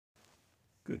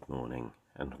Good morning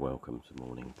and welcome to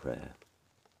morning prayer.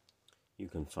 You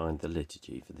can find the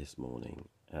liturgy for this morning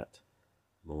at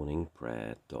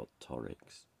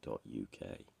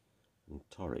morningprayer.torrix.uk, and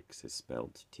Torrix is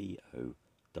spelled Torrix.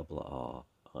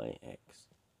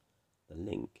 The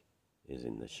link is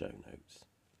in the show notes.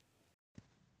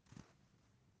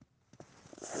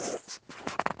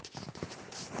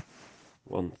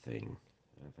 One thing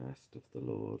I've asked of the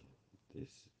Lord, this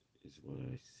is what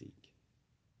I seek,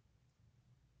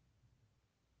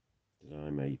 that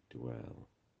I may dwell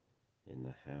in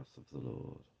the house of the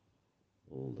Lord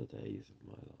all the days of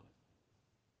my life,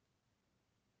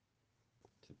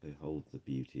 to behold the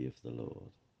beauty of the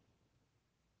Lord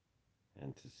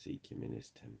and to seek him in his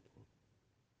temple.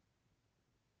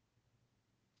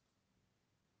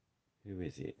 Who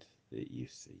is it that you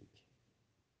seek?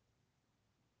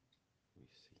 We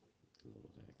seek the Lord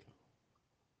our God.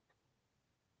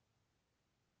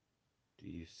 Do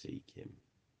you seek him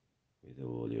with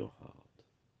all your heart?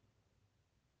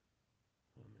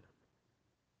 Amen.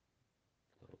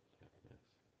 Lord have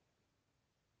mercy.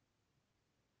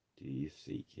 Do you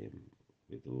seek him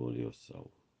with all your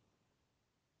soul?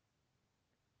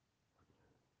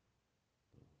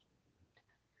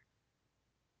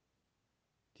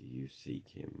 Do you seek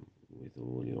him with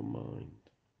all your mind?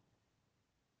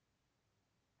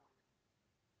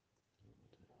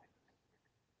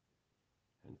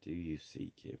 And do you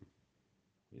seek him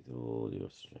with all your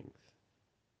strength?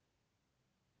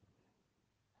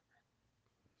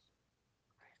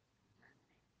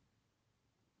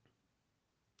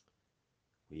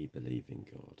 We believe in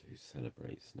God, who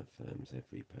celebrates and affirms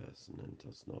every person and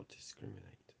does not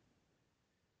discriminate.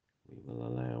 We will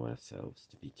allow ourselves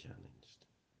to be challenged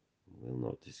and will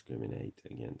not discriminate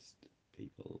against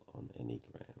people on any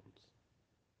grounds,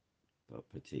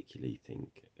 but particularly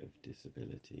think of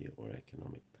disability or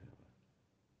economic power,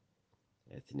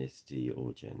 ethnicity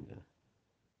or gender,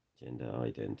 gender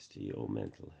identity or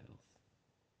mental health,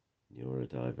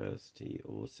 neurodiversity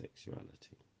or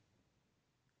sexuality.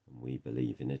 And we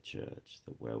believe in a church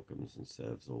that welcomes and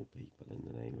serves all people in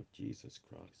the name of Jesus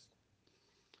Christ,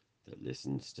 that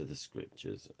listens to the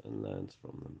scriptures and learns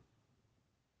from them,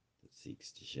 that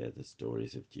seeks to share the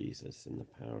stories of Jesus in the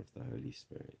power of the Holy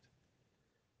Spirit,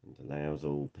 and allows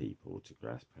all people to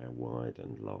grasp how wide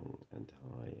and long and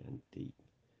high and deep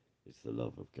is the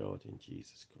love of God in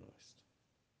Jesus Christ.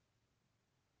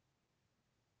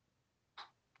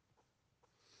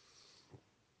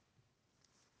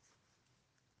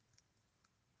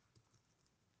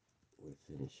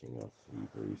 We're finishing off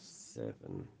Hebrews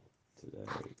 7 today.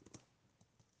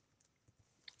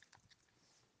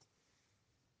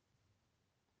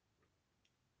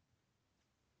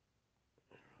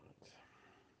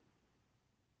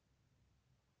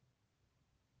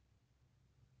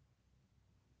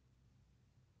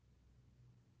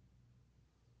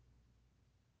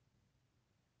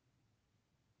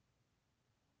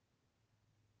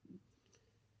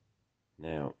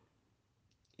 Now,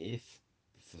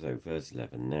 verse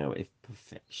 11, now if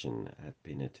perfection had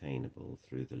been attainable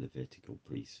through the Levitical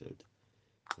priesthood,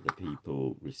 for the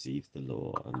people received the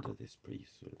law under this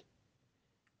priesthood,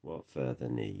 what further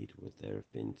need would there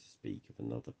have been to speak of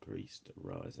another priest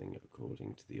arising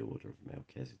according to the order of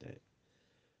Melchizedek,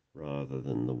 rather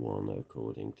than the one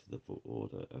according to the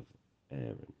order of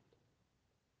Aaron?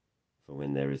 For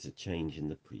when there is a change in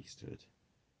the priesthood,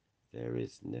 there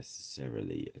is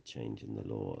necessarily a change in the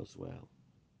law as well.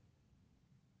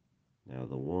 Now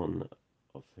the one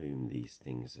of whom these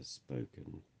things are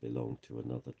spoken belonged to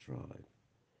another tribe,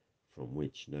 from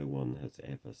which no one has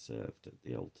ever served at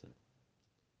the altar.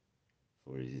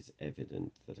 For it is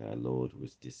evident that our Lord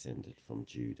was descended from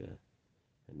Judah,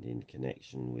 and in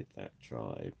connection with that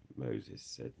tribe Moses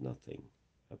said nothing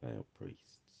about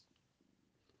priests.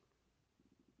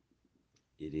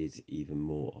 It is even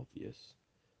more obvious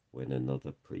when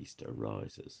another priest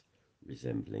arises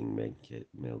resembling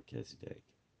Melchizedek,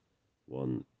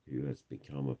 one who has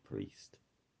become a priest,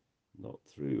 not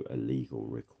through a legal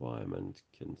requirement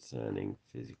concerning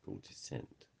physical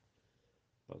descent,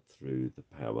 but through the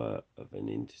power of an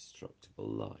indestructible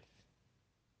life.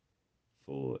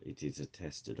 For it is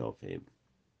attested of him,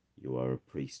 you are a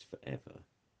priest forever,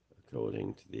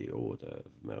 according to the order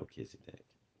of Melchizedek.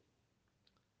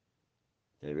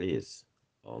 There is,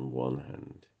 on one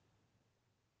hand,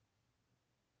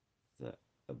 the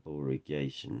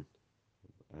abrogation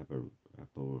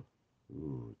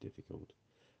difficult,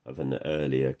 of an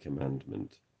earlier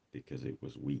commandment, because it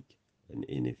was weak and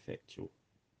ineffectual.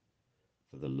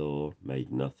 For the law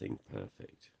made nothing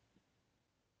perfect.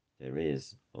 There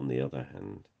is, on the other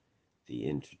hand, the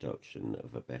introduction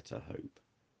of a better hope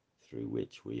through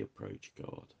which we approach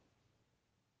God.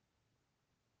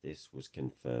 This was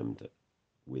confirmed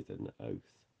with an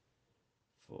oath,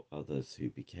 for others who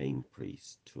became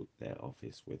priests took their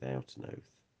office without an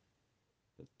oath,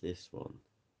 but this one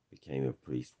became a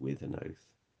priest with an oath,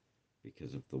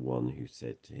 because of the one who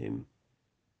said to him,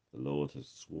 "The Lord has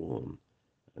sworn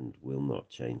and will not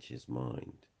change his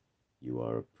mind. You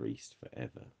are a priest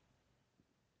forever."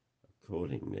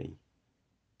 Accordingly,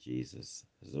 Jesus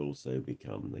has also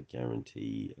become the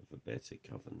guarantee of a better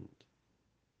covenant.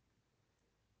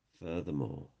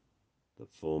 Furthermore, the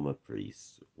former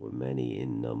priests were many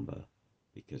in number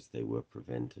because they were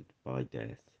prevented by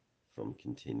death from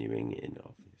continuing in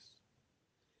office.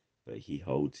 But he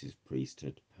holds his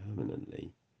priesthood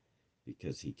permanently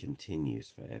because he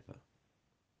continues forever.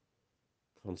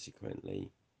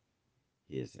 Consequently,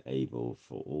 he is able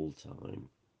for all time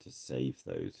to save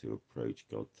those who approach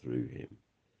God through him,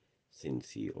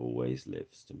 since he always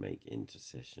lives to make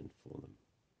intercession for them.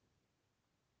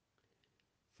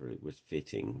 For it was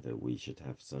fitting that we should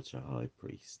have such a high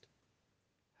priest,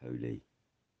 holy,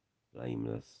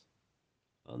 blameless,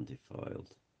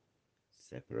 undefiled,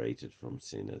 separated from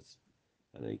sinners,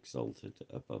 and exalted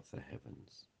above the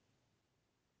heavens.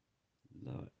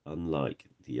 Unlike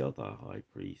the other high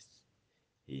priests,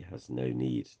 he has no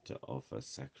need to offer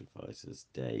sacrifices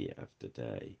day after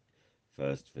day,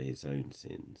 first for his own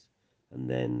sins, and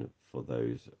then for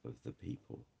those of the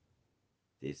people.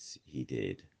 This he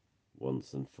did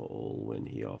once and for all when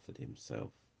he offered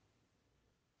himself.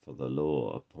 For the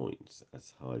law appoints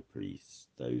as high priests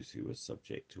those who are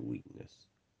subject to weakness,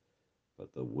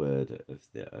 but the word of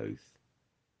the oath,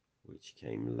 which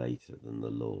came later than the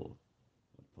law,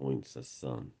 appoints a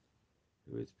son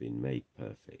who has been made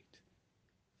perfect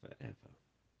forever.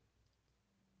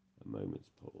 A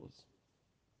moment's pause.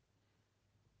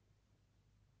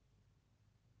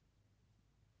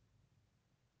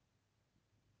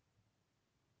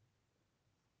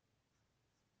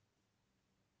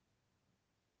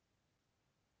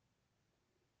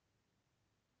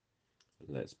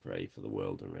 Let's pray for the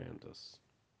world around us.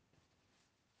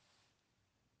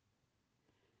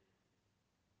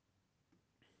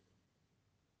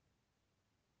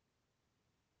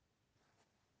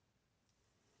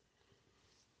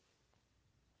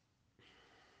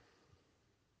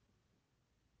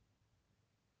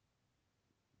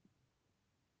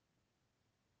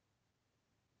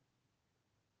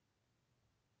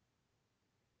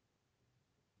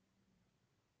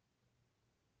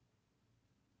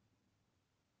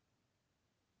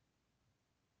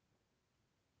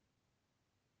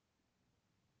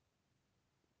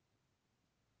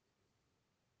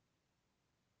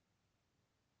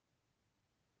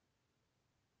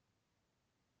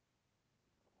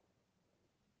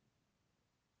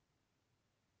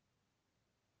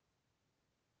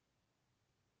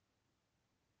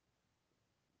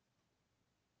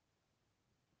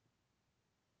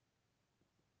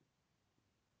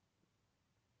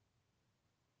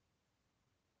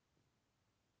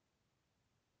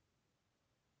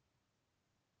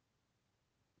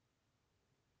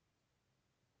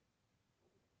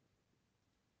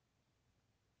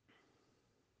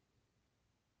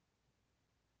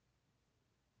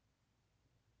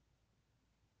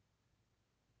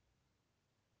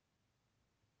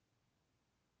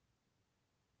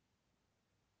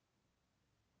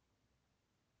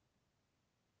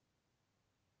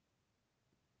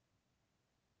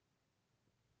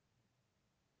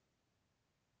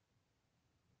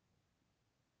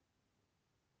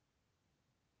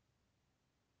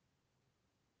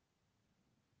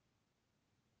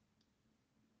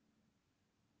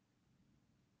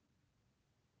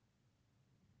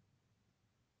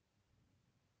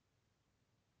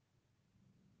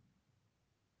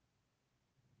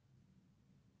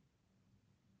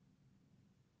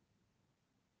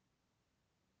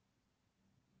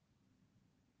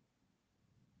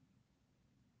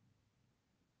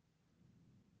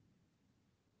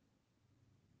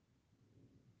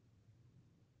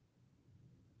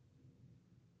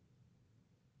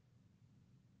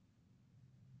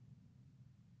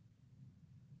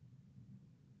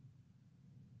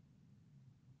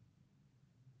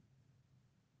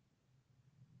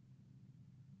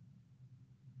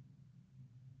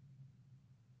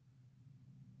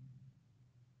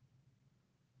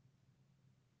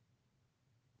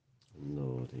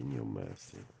 Lord, in your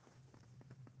mercy,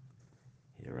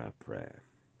 hear our prayer.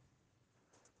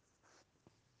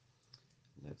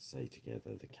 Let's say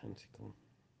together the canticle.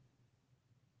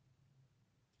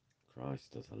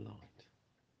 Christ as a light,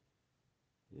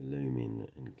 illumine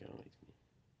and guide me.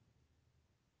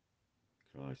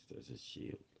 Christ as a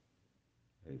shield,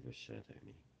 overshadow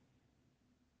me.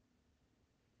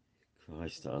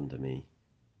 Christ under me,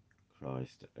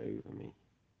 Christ over me,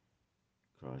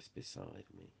 Christ beside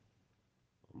me,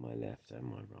 on my left and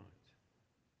my right.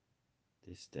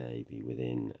 This day be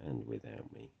within and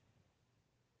without me,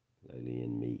 lowly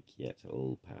and meek, yet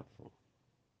all-powerful.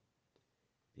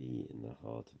 Be in the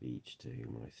heart of each to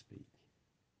whom I speak,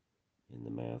 in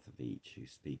the mouth of each who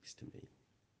speaks to me.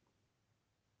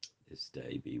 This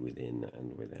day be within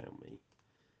and without me,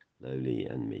 lowly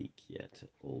and meek, yet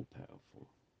all-powerful.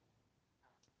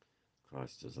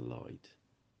 Christ as a light,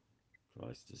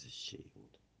 Christ as a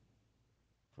shield,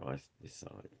 Christ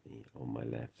beside me, on my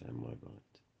left and my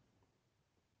right.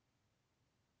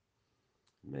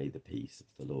 May the peace of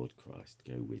the Lord Christ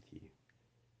go with you,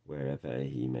 wherever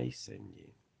he may send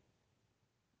you.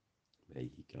 May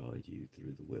he guide you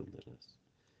through the wilderness,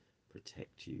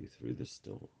 protect you through the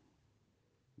storm.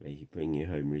 May he bring you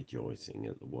home rejoicing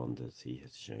at the wonders he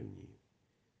has shown you.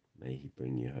 May he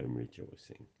bring you home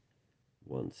rejoicing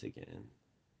once again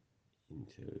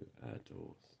into our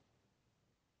doors.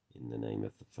 In the name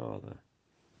of the Father,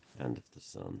 and of the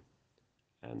Son,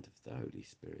 and of the Holy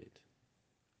Spirit.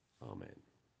 Amen.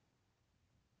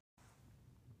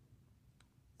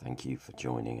 Thank you for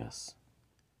joining us.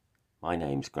 My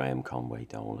name's Graham Conway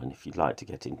Dole, and if you'd like to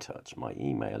get in touch, my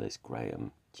email is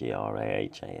graham,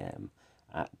 Graham,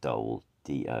 @dole,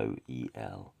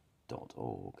 DOEL.org.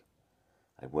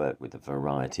 I work with a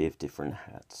variety of different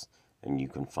hats, and you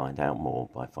can find out more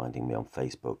by finding me on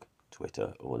Facebook,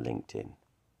 Twitter, or LinkedIn.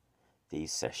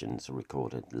 These sessions are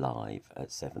recorded live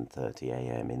at 7:30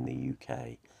 a.m. in the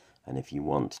UK, and if you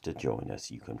want to join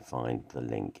us, you can find the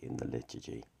link in the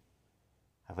liturgy.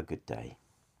 Have a good day.